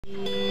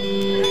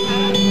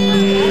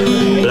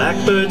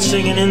Blackbird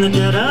singing in the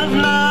dead of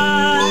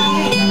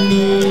night.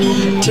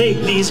 Take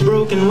these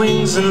broken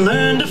wings and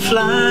learn to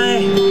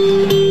fly.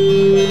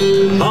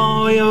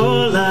 All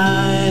your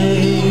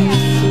life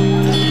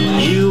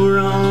you were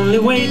only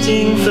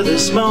waiting for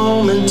this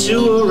moment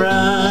to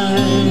arrive.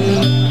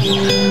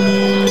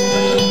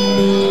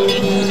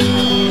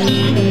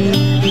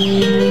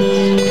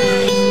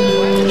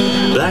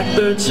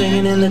 Blackbird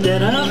singing in the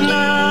dead of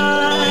night.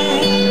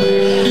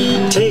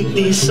 Take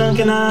these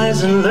sunken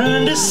eyes and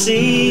learn to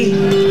see.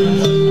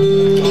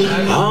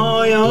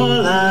 All your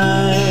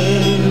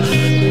life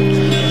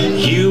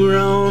you were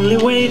only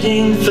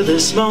waiting for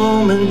this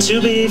moment to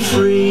be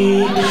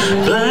free.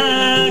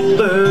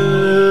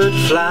 Blackbird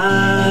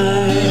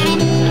fly,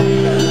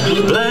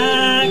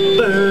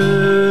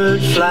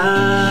 blackbird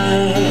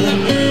fly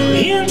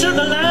into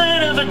the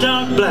light of a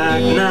dark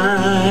black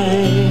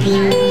night.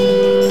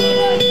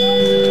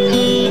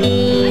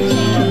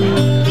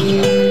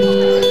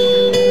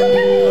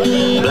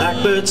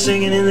 Blackbird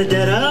singing in the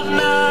dead of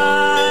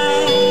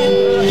night.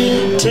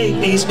 Take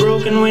these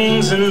broken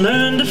wings and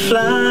learn to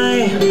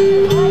fly.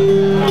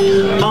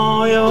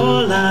 All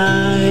your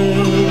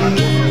life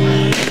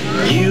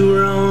you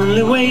were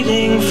only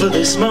waiting for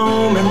this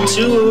moment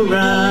to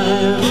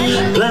arrive.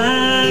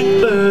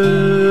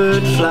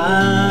 Blackbird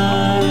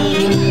fly,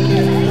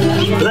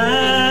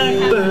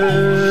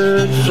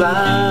 blackbird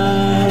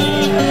fly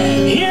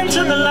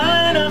into the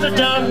light of a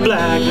dark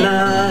black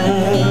night.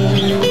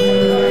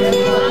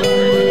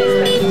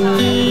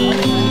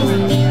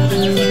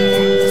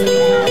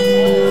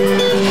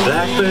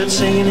 Blackbird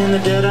singing in the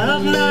dead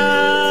of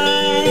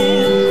night.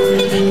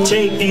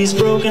 Take these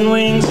broken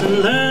wings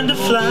and learn to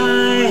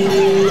fly.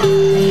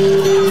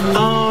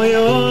 All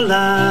your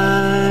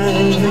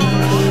life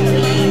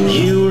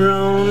you were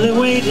only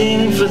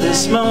waiting for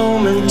this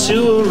moment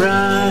to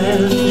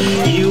arrive.